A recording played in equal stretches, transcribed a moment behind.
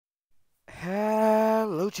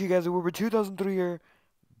to you guys, we're 2003 here,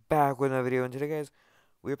 back with another video, and today guys,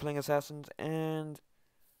 we're playing Assassins, and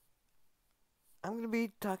I'm going to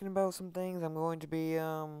be talking about some things. I'm going to be,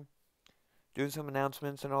 doing some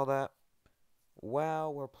announcements and all that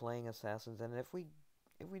while we're playing Assassins, and if we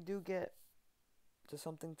do get to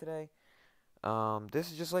something today,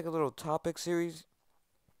 this is just like a little topic series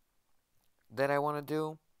that I want to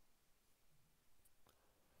do,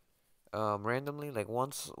 randomly, like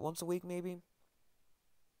once a week maybe.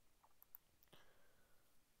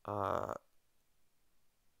 Uh,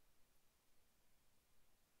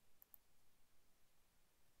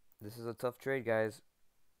 this is a tough trade, guys.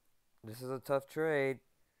 This is a tough trade.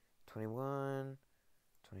 21,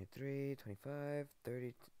 23, 25,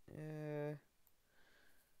 30.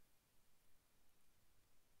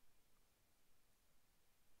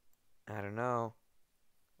 I don't know.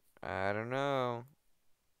 I don't know.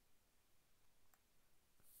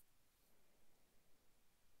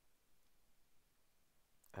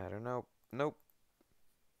 I don't know. Nope.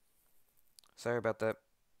 Sorry about that.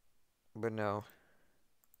 But no.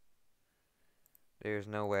 There's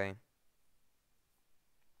no way.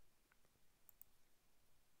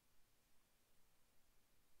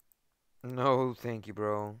 No, thank you,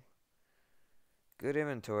 bro. Good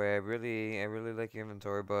inventory. I really like your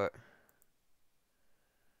inventory, but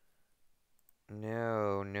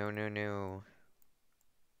no, no, no, no.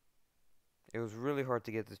 It was really hard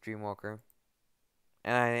to get this Dreamwalker,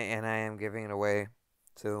 and I am giving it away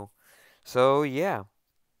too. So yeah,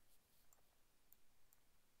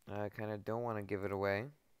 I kind of don't want to give it away.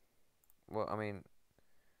 Well, I mean,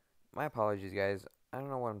 my apologies, guys. I don't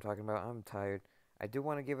know what I'm talking about. I'm tired. I do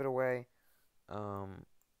want to give it away, um,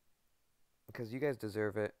 because you guys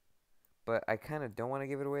deserve it. But I kind of don't want to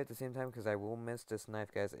give it away at the same time because I will miss this knife,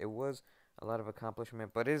 guys. It was a lot of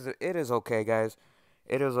accomplishment, but it is okay, guys.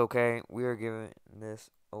 It is okay. We are giving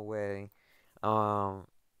this away. Um,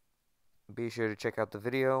 be sure to check out the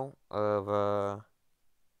video of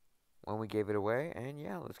when we gave it away, and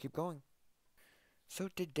yeah, let's keep going. So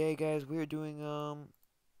today, guys, we are doing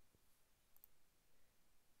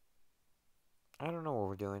I don't know what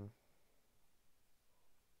we're doing.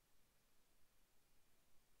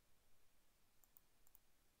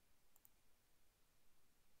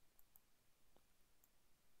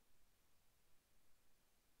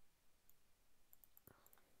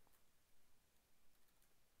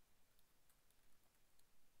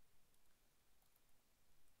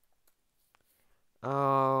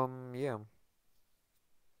 Yeah.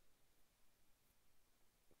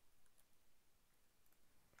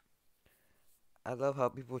 I love how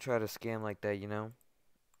people try to scam like that, you know?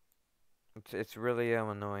 It's really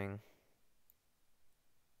annoying.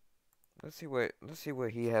 Let's see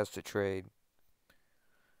what he has to trade.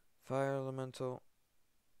 Fire elemental.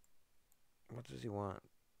 What does he want?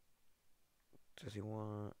 Does he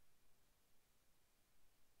want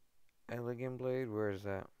elegant blade? Where is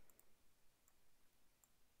that?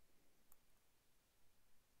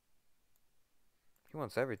 He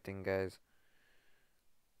wants everything, guys.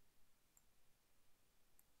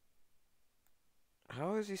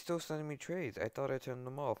 How is he still sending me trades? I thought I turned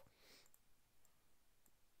them off.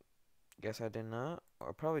 Guess I did not. Or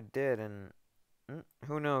I probably did, and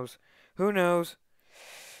who knows? Who knows?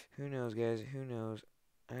 Who knows, guys? Who knows?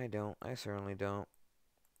 I don't. I certainly don't.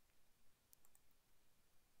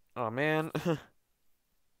 Oh man,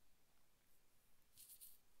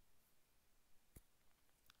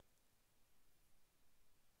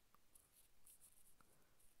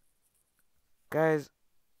 guys.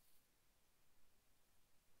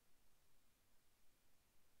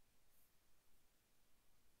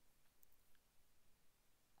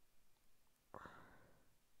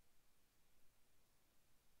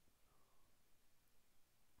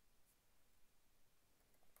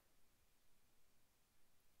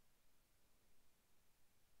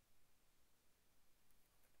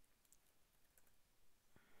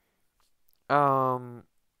 Um,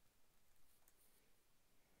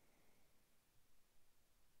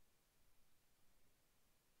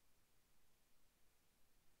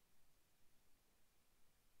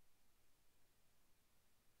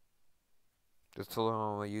 just told him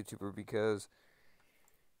I'm a YouTuber because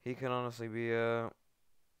he can honestly be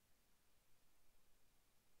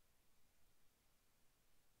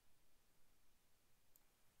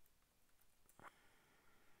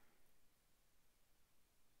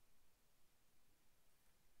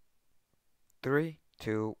 3,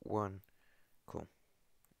 2, 1. Cool.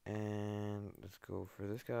 And let's go for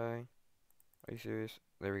this guy. Are you serious?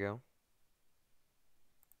 There we go.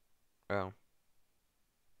 Oh.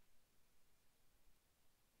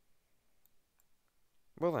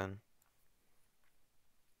 Well then.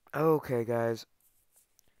 Okay, guys.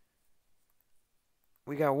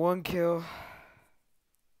 We got one kill.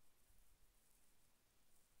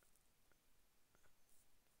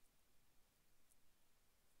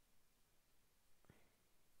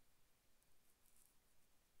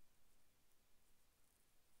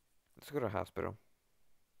 Let's go to hospital.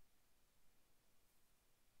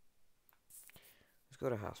 Let's go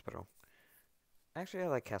to hospital. Actually, I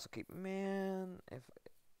like Castle Keep. Man, if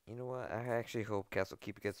you know what, I actually hope Castle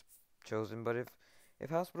Keep gets chosen. But if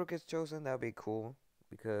hospital gets chosen, that'd be cool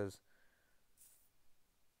because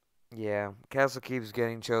yeah, Castle Keep's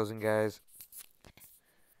getting chosen, guys.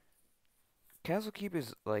 Castle Keep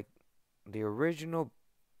is like the original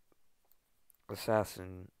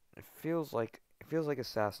assassin. It feels like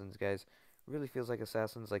assassins, guys. It really feels like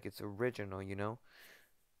assassins. Like it's original, you know.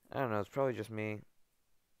 I don't know. It's probably just me.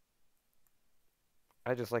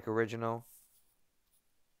 I just like original.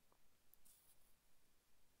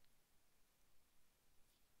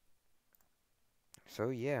 So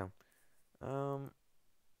yeah. Um.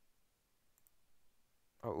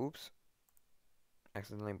 Oh, oops.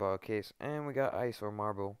 Accidentally bought a case, and we got ice or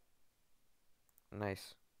marble.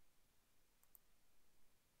 Nice.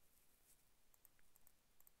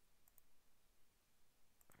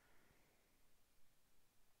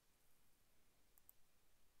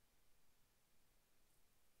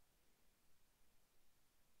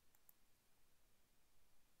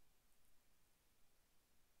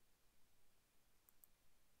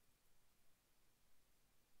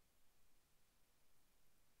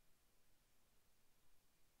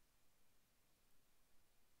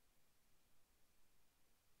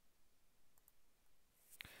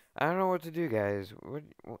 I don't know what to do, guys.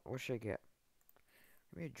 What should I get?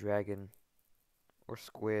 Maybe a dragon or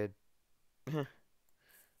squid. I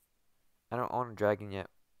don't own a dragon yet.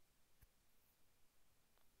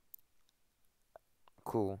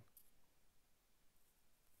 Cool.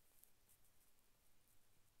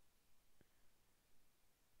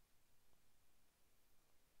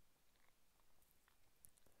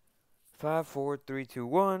 5, 4, 3, 2,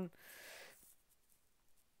 1.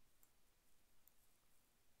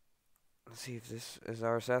 Let's see if this is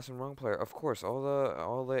our assassin wrong player. Of course, all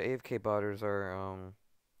the AFK botters are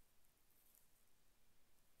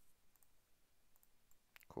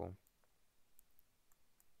cool.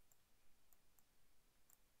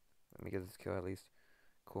 Let me get this kill at least.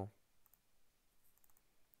 Cool.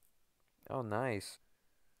 Oh, nice.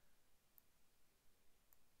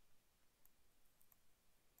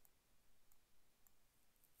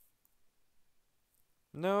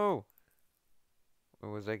 No.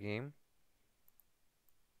 What was that game?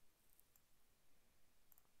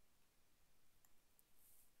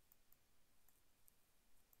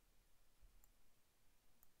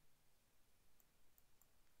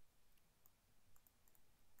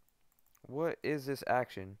 What is this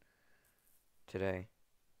action today?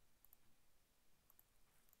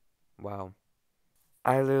 Wow.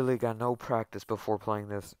 I literally got no practice before playing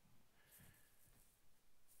this.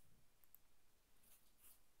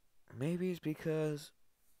 Maybe it's because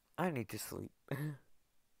I need to sleep.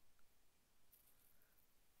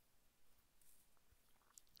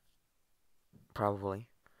 Probably.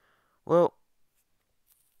 Well,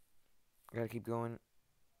 gotta keep going.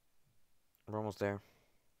 We're almost there.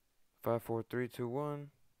 5, 4, 3, 2, 1.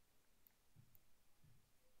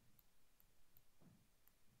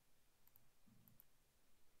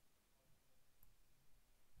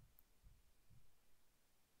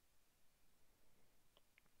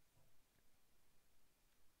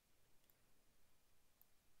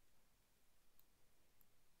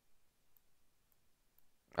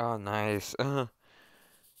 Oh, nice.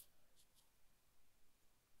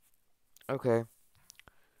 Okay.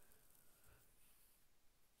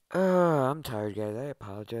 I'm tired, guys. I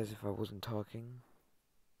apologize if I wasn't talking.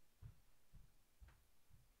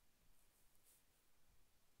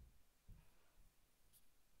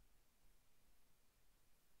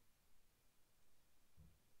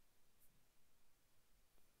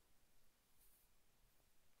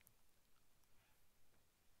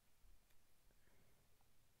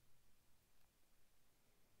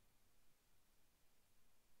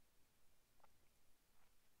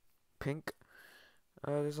 Pink.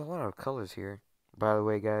 There's a lot of colors here. By the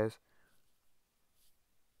way, guys.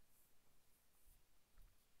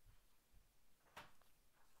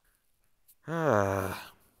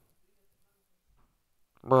 Ah.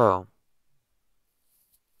 Well.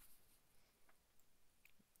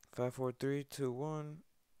 5, 4, 3, 2, 1.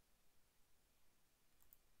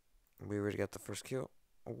 We already got the first kill.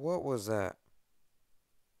 What was that?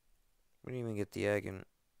 We didn't even get the egg, and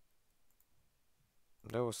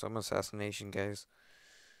that was some assassination, guys.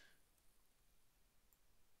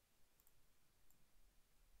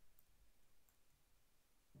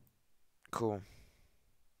 cool.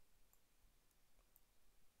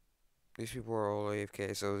 These people are all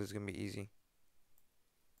AFK, so this is gonna be easy.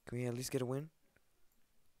 Can we at least get a win?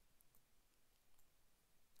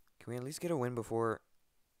 Can we at least get a win before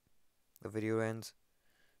the video ends?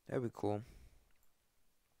 That'd be cool.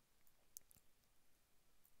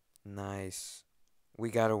 Nice. We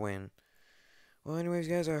got a win. Well, anyways,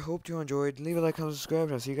 guys, I hope you enjoyed. Leave a like, comment, subscribe,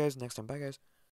 and I'll see you guys next time. Bye, guys.